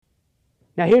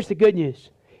Now here's the good news.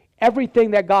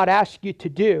 Everything that God asks you to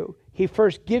do, He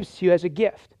first gives to you as a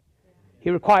gift. He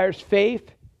requires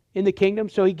faith in the kingdom,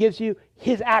 so He gives you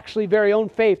His actually very own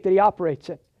faith that He operates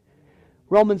in.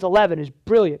 Romans 11 is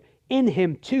brilliant. In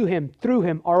Him, to Him, through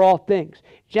Him are all things.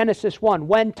 Genesis 1,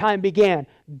 when time began,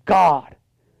 God.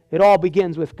 It all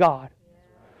begins with God.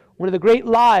 One of the great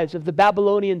lies of the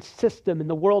Babylonian system and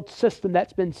the world system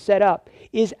that's been set up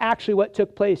is actually what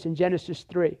took place in Genesis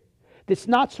 3. There's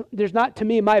not, to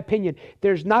me, in my opinion,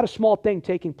 there's not a small thing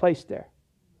taking place there.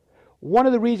 One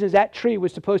of the reasons that tree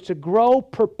was supposed to grow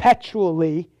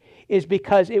perpetually is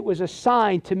because it was a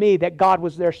sign to me that God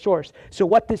was their source. So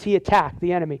what does he attack,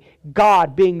 the enemy?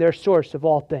 God being their source of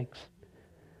all things.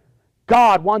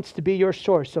 God wants to be your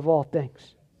source of all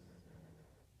things.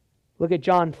 Look at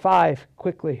John 5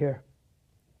 quickly here.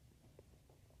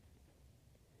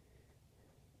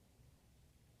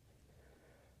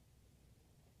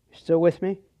 You still with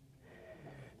me?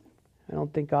 I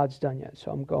don't think God's done yet,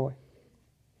 so I'm going.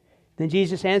 Then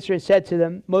Jesus answered and said to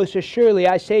them, most assuredly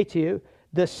I say to you,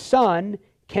 the Son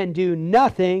can do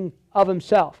nothing of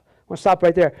himself. I want to stop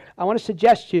right there. I want to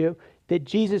suggest to you that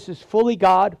Jesus is fully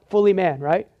God, fully man,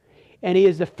 right? And he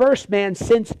is the first man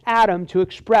since Adam to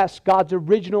express God's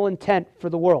original intent for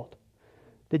the world.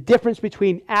 The difference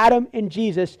between Adam and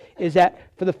Jesus is that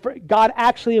God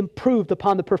actually improved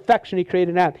upon the perfection he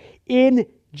created in Adam. In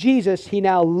Jesus, he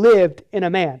now lived in a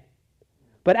man.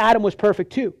 But Adam was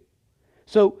perfect too.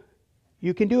 So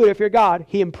you can do it if you're God.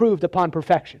 He improved upon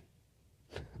perfection.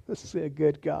 This is a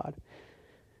good God.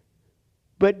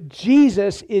 But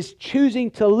Jesus is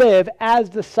choosing to live as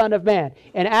the Son of Man.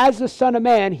 And as the Son of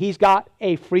Man, he's got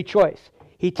a free choice.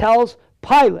 He tells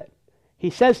Pilate, he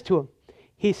says to him,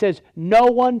 he says, no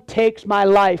one takes my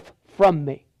life from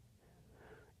me.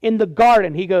 In the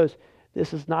garden, he goes,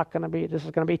 this is going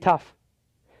to be tough.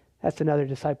 That's another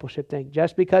discipleship thing.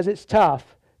 Just because it's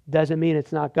tough doesn't mean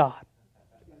it's not God.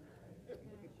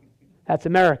 That's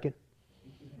American.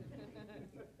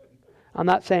 I'm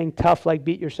not saying tough like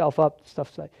beat yourself up,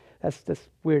 stuff like that's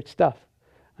weird stuff.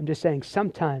 I'm just saying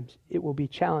sometimes it will be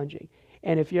challenging.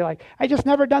 And if you're like, I just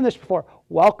never done this before,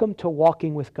 welcome to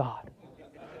walking with God.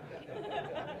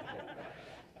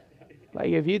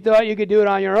 Like if you thought you could do it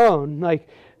on your own, like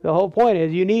the whole point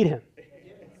is you need him.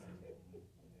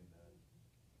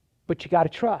 But you got to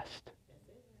trust.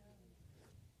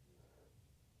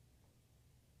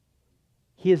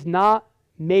 He is not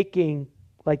making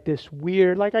like this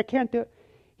weird, like I can't do it.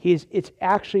 It's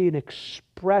actually an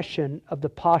expression of the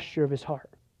posture of his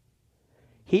heart.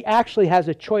 He actually has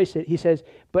a choice. He says,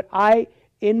 but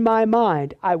in my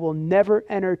mind, I will never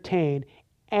entertain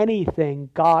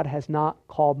anything God has not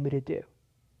called me to do.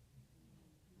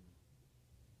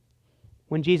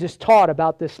 When Jesus taught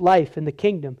about this life in the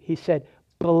kingdom, he said,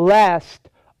 blessed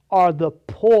are the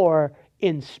poor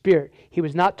in spirit. He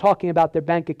was not talking about their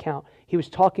bank account. He was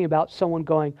talking about someone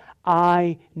going,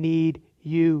 I need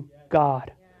you,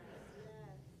 God.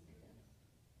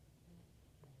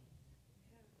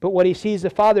 But what he sees the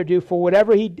Father do, for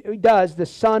whatever he does, the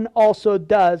Son also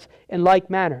does in like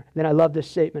manner. Then I love this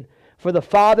statement. For the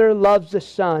Father loves the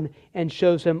Son and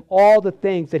shows him all the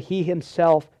things that he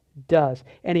himself does.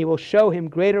 And he will show him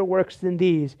greater works than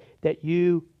these, that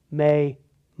you may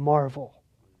marvel.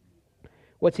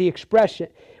 What's he expressing?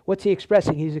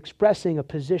 He's expressing a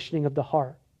positioning of the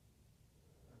heart.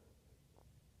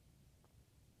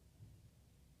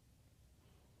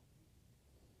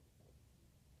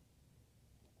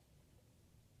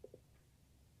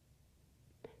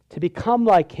 To become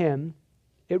like him,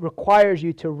 it requires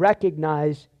you to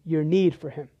recognize your need for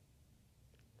him.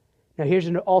 Now here's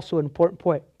also an important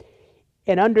point.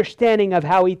 An understanding of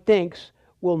how he thinks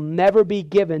will never be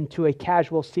given to a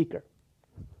casual seeker.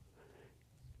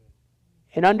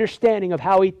 An understanding of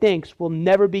how he thinks will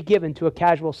never be given to a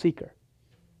casual seeker.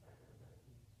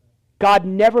 God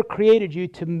never created you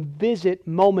to visit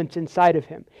moments inside of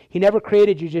him. He never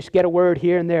created you to just get a word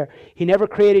here and there. He never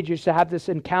created you to have this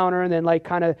encounter and then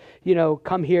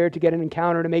come here to get an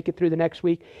encounter to make it through the next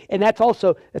week. And that's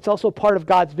also part of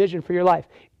God's vision for your life.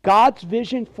 God's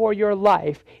vision for your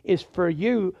life is for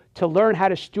you to learn how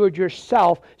to steward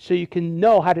yourself so you can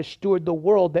know how to steward the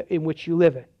world in which you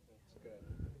live in.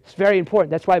 It's very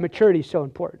important. That's why maturity is so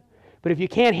important. But if you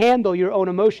can't handle your own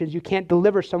emotions, you can't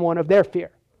deliver someone of their fear.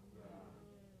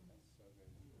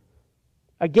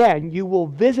 Again, you will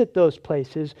visit those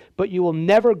places, but you will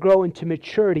never grow into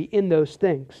maturity in those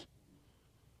things.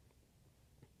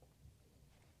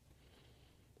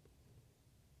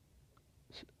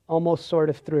 Almost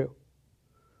sort of through.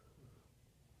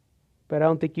 But I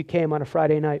don't think you came on a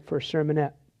Friday night for a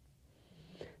sermonette.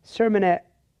 Sermonette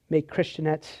make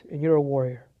Christianettes, and you're a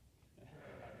warrior.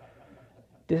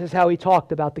 This is how he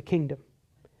talked about the kingdom.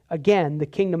 Again, the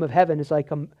kingdom of heaven is like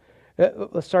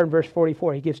let's start in verse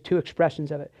 44. He gives two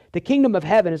expressions of it. The kingdom of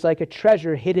heaven is like a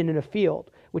treasure hidden in a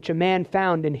field, which a man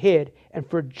found and hid, and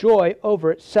for joy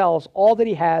over it sells all that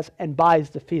he has and buys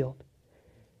the field.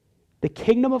 The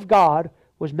kingdom of God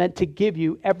was meant to give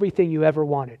you everything you ever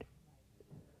wanted.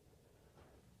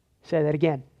 Say that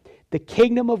again. The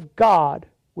kingdom of God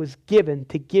was given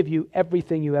to give you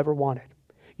everything you ever wanted.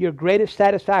 Your greatest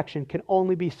satisfaction can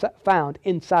only be found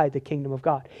inside the kingdom of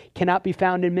God. Cannot be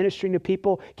found in ministering to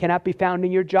people, cannot be found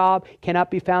in your job, cannot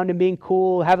be found in being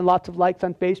cool, having lots of likes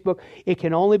on Facebook. It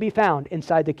can only be found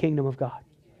inside the kingdom of God.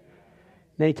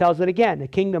 Then he tells it again. The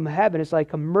kingdom of heaven is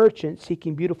like a merchant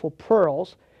seeking beautiful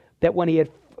pearls, that when he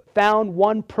had found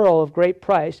one pearl of great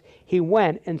price, he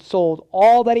went and sold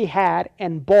all that he had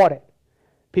and bought it.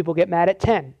 People get mad at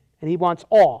 10, and he wants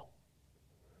all.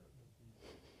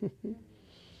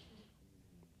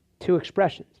 Two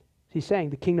expressions. He's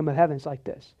saying the kingdom of heaven is like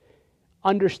this.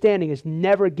 Understanding is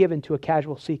never given to a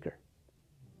casual seeker.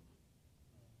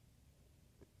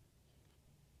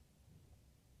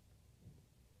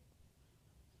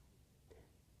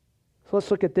 So let's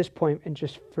look at this point and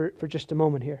for just a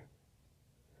moment here.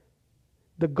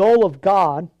 The goal of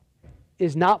God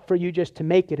is not for you just to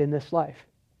make it in this life.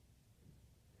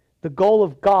 The goal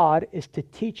of God is to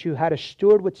teach you how to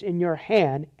steward what's in your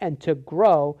hand and to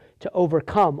grow to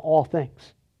overcome all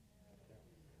things.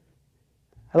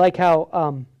 I like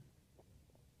how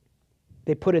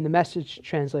they put in the Message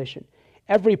translation,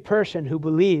 every person who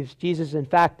believes Jesus is in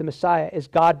fact the Messiah is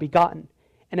God begotten.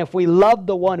 And if we love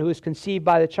the one who is conceived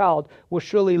by the child, we'll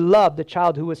surely love the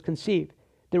child who was conceived.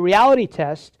 The reality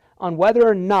test on whether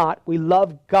or not we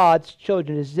love God's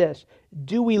children is this.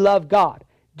 Do we love God?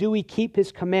 Do we keep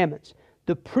His commandments?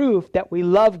 The proof that we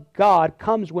love God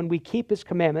comes when we keep His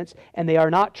commandments and they are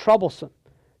not troublesome.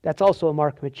 That's also a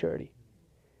mark of maturity.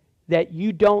 That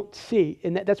you don't see,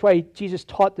 and that's why Jesus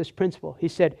taught this principle. He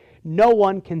said, no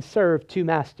one can serve two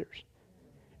masters.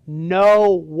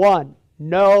 No one.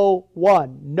 No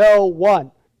one. No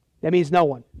one. That means no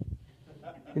one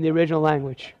in the original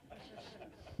language.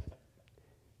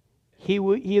 He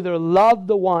will either love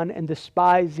the one and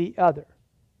despise the other.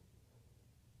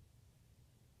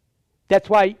 That's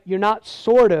why you're not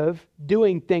sort of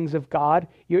doing things of God.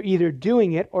 You're either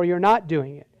doing it or you're not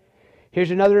doing it.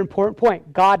 Here's another important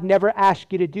point. God never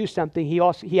asked you to do something.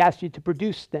 He asked you to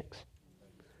produce things.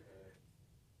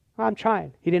 I'm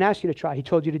trying. He didn't ask you to try. He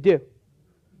told you to do.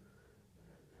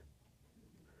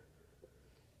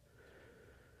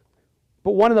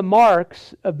 But one of the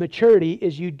marks of maturity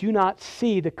is you do not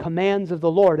see the commands of the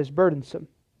Lord as burdensome.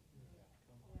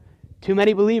 Too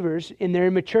many believers in their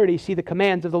immaturity see the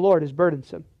commands of the Lord as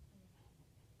burdensome.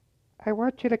 I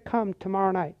want you to come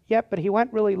tomorrow night. Yep, but he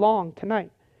went really long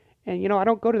tonight. And I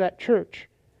don't go to that church.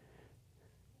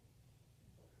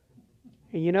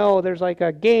 And there's like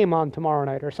a game on tomorrow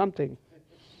night or something.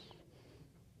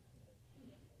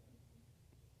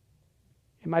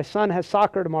 And my son has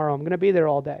soccer tomorrow. I'm going to be there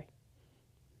all day.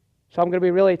 So I'm going to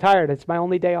be really tired. It's my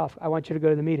only day off. I want you to go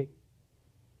to the meeting.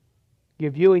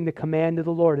 You're viewing the command of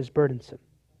the Lord as burdensome.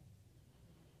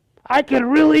 I could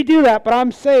really do that, but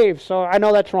I'm saved, so I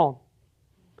know that's wrong.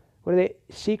 What are they?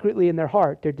 Secretly in their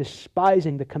heart, they're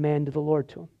despising the command of the Lord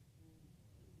to them.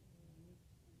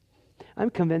 I'm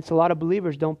convinced a lot of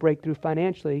believers don't break through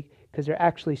financially because they're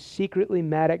actually secretly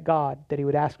mad at God that He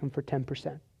would ask them for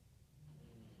 10%.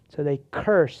 So they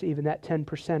curse even that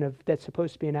 10% that's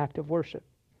supposed to be an act of worship.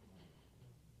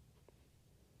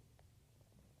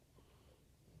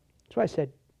 That's why I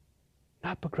said,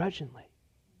 not begrudgingly,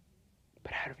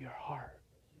 but out of your heart.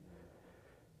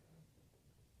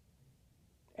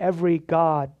 Every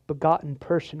God-begotten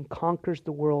person conquers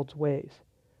the world's ways.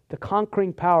 The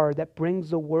conquering power that brings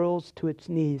the world to its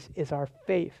knees is our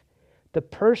faith. The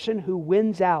person who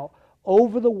wins out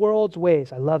over the world's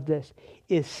ways, I love this,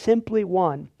 is simply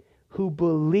one who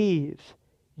believes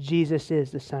Jesus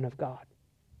is the Son of God.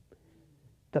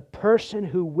 The person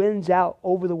who wins out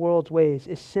over the world's ways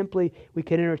is simply, we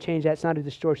can interchange that, it's not a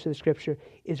distortion of the Scripture,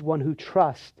 is one who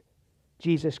trusts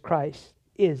Jesus Christ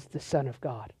is the Son of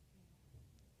God.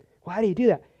 Well, how do you do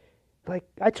that? Like,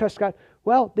 I trust God.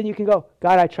 Well, then you can go,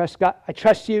 God, I trust God. I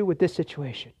trust you with this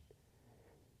situation.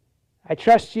 I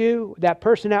trust you, that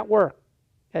person at work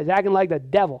that's acting like the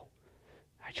devil.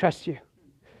 I trust you.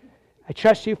 I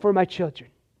trust you for my children.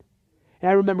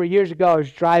 And I remember years ago, I was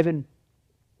driving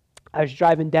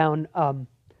down I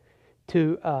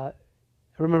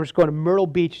remember just going to Myrtle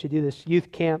Beach to do this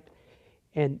youth camp,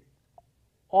 and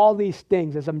all these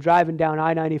things as I'm driving down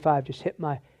I-95 just hit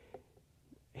my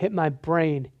hit my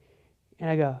brain. And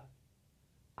I go,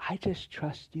 I just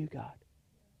trust you, God.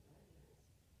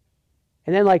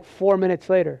 And then like 4 minutes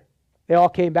later, they all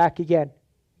came back again.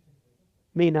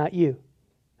 Me, not you.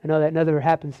 I know that never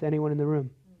happens to anyone in the room.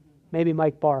 Maybe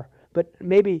Mike Barr. But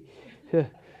maybe,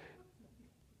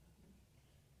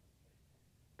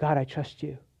 God, I trust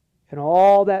you. And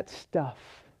all that stuff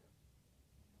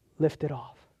lifted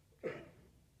off.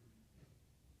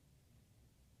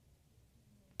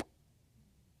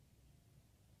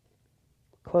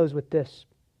 Close with this.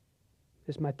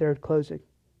 This is my third closing.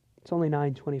 It's only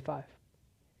 9:25.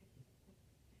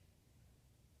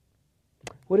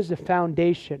 What is the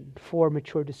foundation for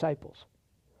mature disciples?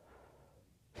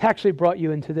 I actually brought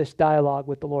you into this dialogue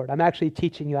with the Lord. I'm actually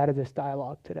teaching you out of this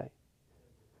dialogue today.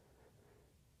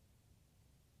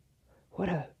 What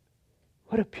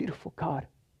a beautiful God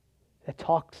that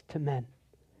talks to men.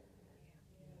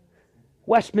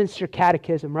 Westminster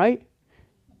Catechism, right?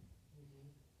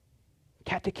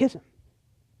 Catechism.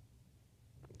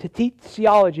 To teach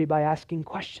theology by asking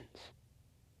questions.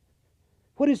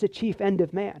 What is the chief end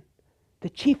of man? The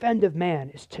chief end of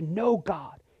man is to know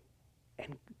God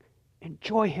and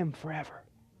enjoy Him forever.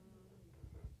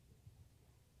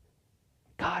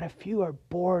 God, if you are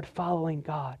bored following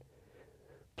God,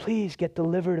 please get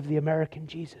delivered of the American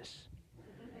Jesus.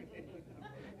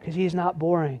 Because He is not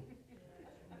boring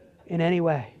in any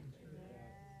way.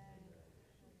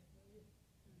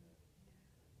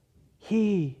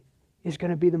 He is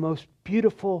going to be the most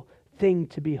beautiful thing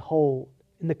to behold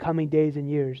in the coming days and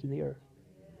years in the earth.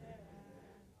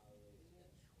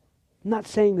 I'm not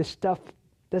saying this stuff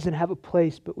doesn't have a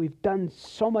place, but we've done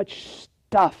so much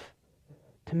stuff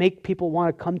to make people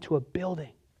want to come to a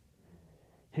building.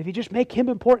 And if you just make Him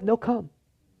important, they'll come.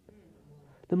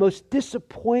 The most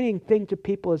disappointing thing to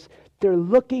people is they're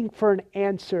looking for an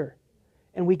answer,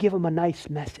 and we give them a nice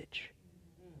message.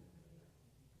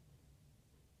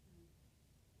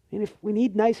 And if we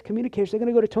need nice communicators, they're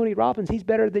going to go to Tony Robbins. He's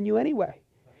better than you anyway.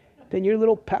 Than your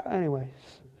little... anyways.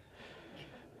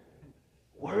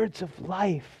 Words of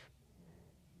life.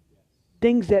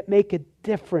 Things that make a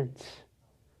difference.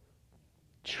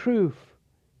 Truth.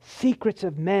 Secrets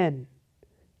of men.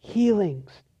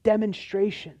 Healings.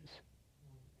 Demonstrations.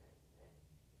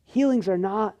 Healings are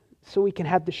not so we can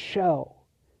have the show.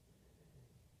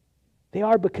 They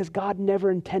are because God never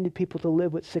intended people to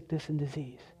live with sickness and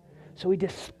disease. So we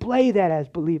display that as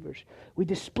believers. We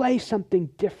display something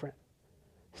different.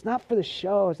 It's not for the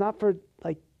show. It's not for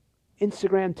like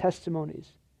Instagram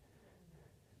testimonies.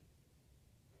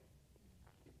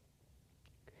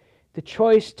 The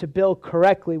choice to build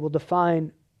correctly will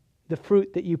define the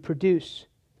fruit that you produce.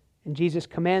 And Jesus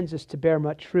commands us to bear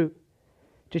much fruit.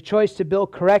 The choice to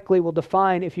build correctly will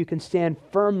define if you can stand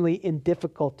firmly in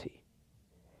difficulty.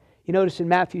 You notice in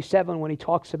Matthew 7 when He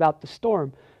talks about the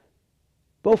storm,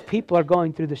 both people are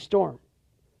going through the storm.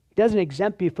 He doesn't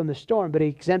exempt you from the storm, but He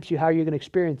exempts you how you're going to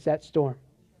experience that storm.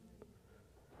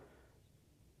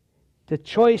 The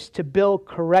choice to build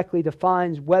correctly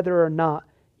defines whether or not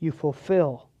you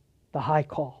fulfill the high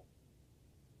call.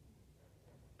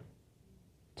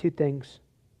 Two things.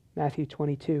 Matthew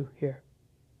 22 here.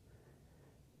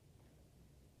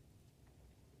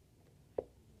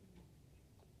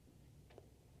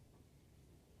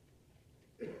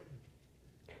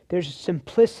 There's a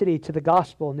simplicity to the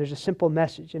gospel, and there's a simple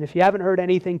message. And if you haven't heard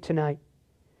anything tonight,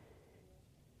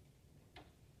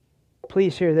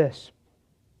 please hear this.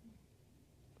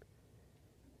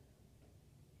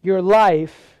 Your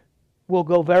life will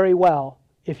go very well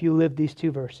if you live these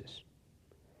two verses.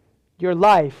 Your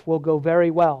life will go very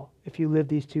well if you live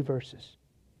these two verses.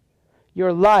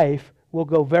 Your life will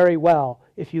go very well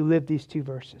if you live these two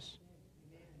verses.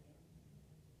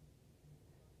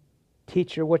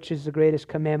 Teacher, which is the greatest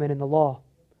commandment in the law?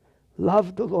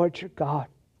 Love the Lord your God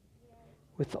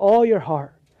with all your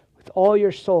heart, with all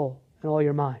your soul, and all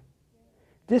your mind.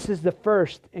 This is the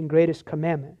first and greatest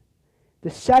commandment. The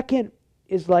second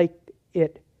is like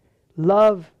it.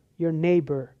 Love your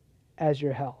neighbor as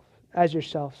yourself. This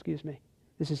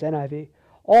is NIV.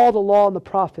 All the law and the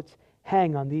prophets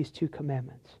hang on these two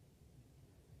commandments.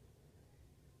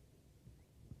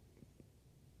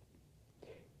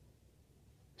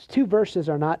 These two verses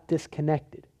are not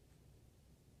disconnected.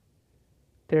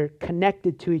 They're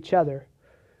connected to each other.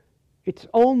 It's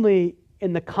only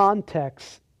in the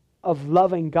context of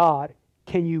loving God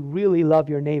can you really love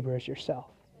your neighbor as yourself.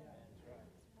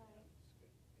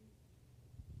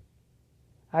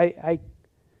 When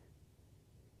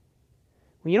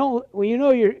you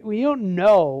don't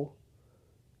know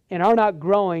and are not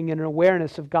growing in an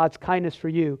awareness of God's kindness for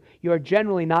you, you are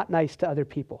generally not nice to other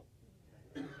people.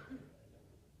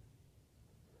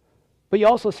 But you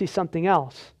also see something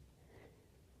else.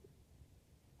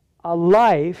 A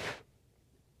life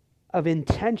of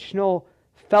intentional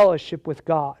fellowship with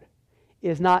God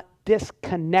is not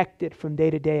disconnected from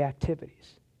day-to-day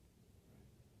activities.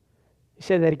 You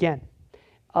say that again.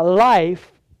 A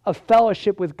life of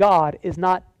fellowship with God is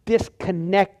not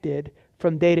disconnected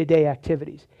from day-to-day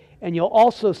activities. And you'll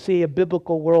also see a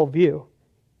biblical worldview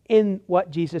in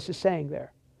what Jesus is saying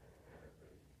there.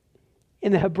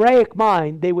 In the Hebraic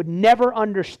mind, they would never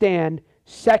understand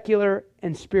secular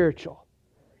and spiritual.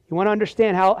 You want to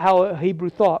understand how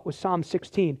Hebrew thought was Psalm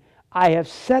 16. I have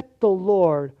set the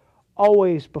Lord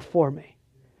always before me.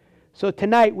 So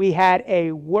tonight we had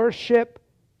a worship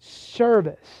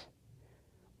service.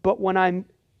 But when I'm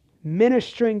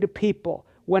ministering to people,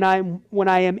 when I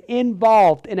am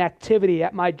involved in activity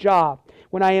at my job,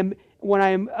 when I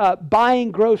am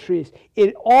buying groceries,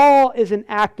 it all is an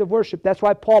act of worship. That's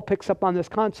why Paul picks up on this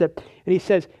concept. And he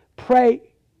says,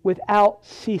 pray without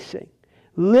ceasing.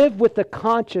 Live with the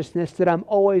consciousness that I'm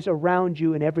always around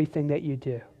you in everything that you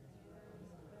do.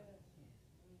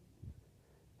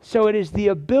 So it is the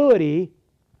ability,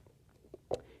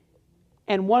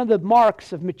 and one of the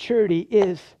marks of maturity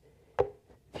is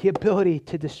the ability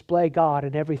to display God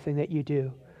in everything that you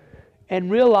do.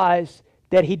 And realize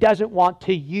that He doesn't want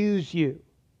to use you.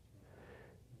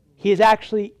 He is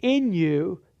actually in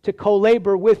you to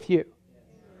co-labor with you.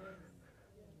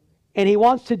 And He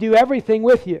wants to do everything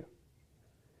with you.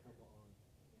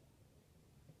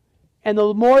 And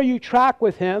the more you track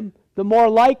with Him, the more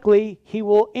likely He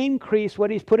will increase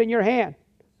what He's put in your hand.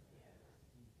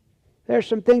 There's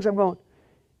some things I'm going,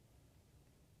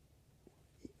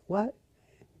 what?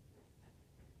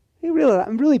 You realize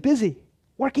I'm really busy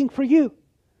working for you.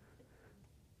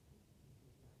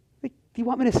 Like, do you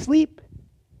want me to sleep?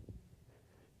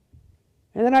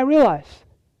 And then I realize,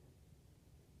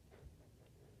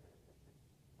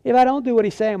 if I don't do what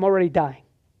He's saying, I'm already dying.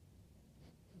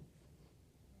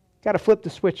 Got to flip the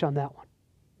switch on that one.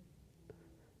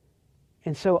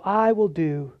 And so I will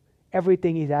do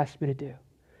everything He's asked me to do.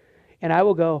 And I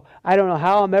will go, I don't know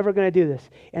how I'm ever going to do this.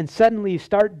 And suddenly you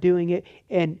start doing it,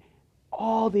 and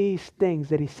all these things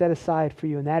that He set aside for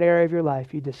you in that area of your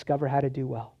life, you discover how to do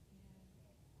well.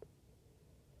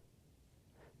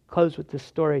 Close with this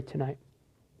story tonight.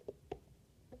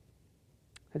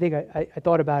 I think I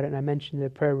thought about it and I mentioned it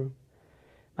in the prayer room.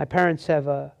 My parents have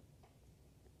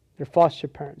they're foster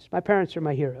parents. My parents are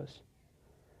my heroes.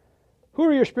 Who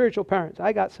are your spiritual parents?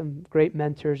 I got some great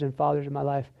mentors and fathers in my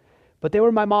life, but they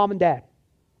were my mom and dad.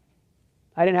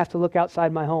 I didn't have to look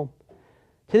outside my home.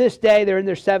 To this day, they're in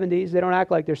their 70s. They don't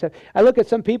act like they're 70. I look at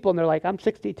some people and they're like, I'm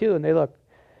 62, and they look,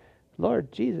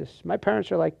 Lord Jesus, my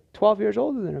parents are like 12 years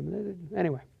older than them.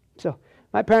 Anyway, so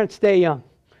my parents stay young.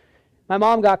 My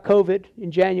mom got COVID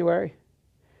in January.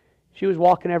 She was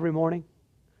walking every morning.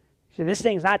 She said, this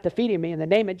thing's not defeating me in the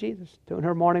name of Jesus, doing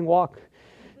her morning walk.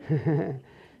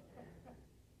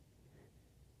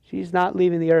 She's not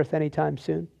leaving the earth anytime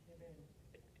soon.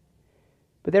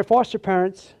 But they're foster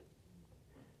parents,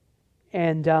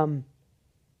 and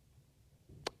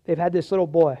they've had this little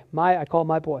boy. I call him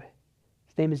my boy.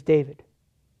 His name is David.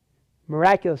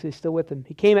 Miraculously, he's still with him.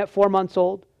 He came at 4 months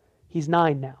old. He's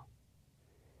 9 now.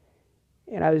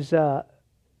 And I was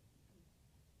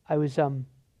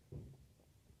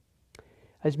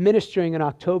ministering in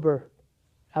October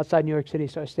outside New York City,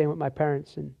 so I was staying with my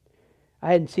parents, and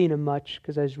I hadn't seen him much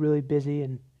because I was really busy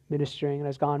and ministering, and I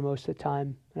was gone most of the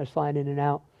time. I was flying in and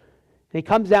out. And he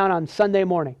comes down on Sunday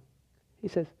morning. He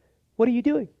says, what are you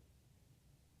doing?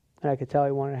 And I could tell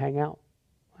he wanted to hang out.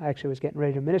 I actually was getting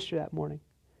ready to minister that morning.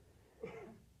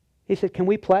 He said, can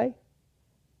we play?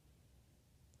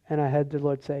 And I had the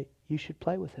Lord say, you should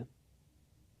play with him.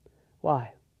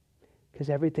 Why?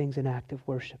 Because everything's an act of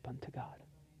worship unto God.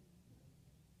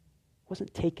 It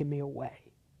wasn't taking me away.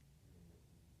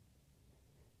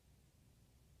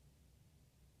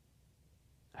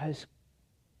 I was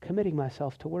committing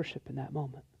myself to worship in that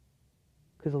moment.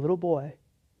 Because a little boy,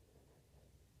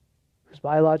 whose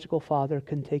biological father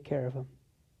couldn't take care of him,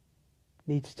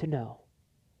 needs to know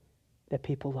that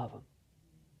people love him.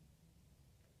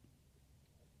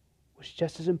 It was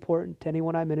just as important to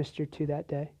anyone I ministered to that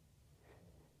day,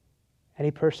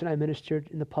 any person I ministered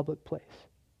in the public place.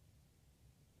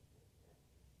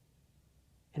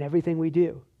 And everything we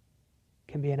do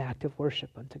can be an act of worship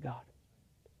unto God.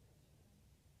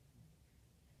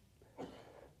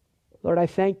 Lord, I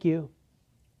thank you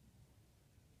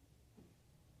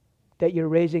that you're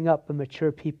raising up a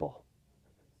mature people,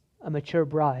 a mature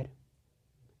bride.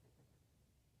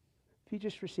 If you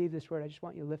just receive this word, I just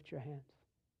want you to lift your hands.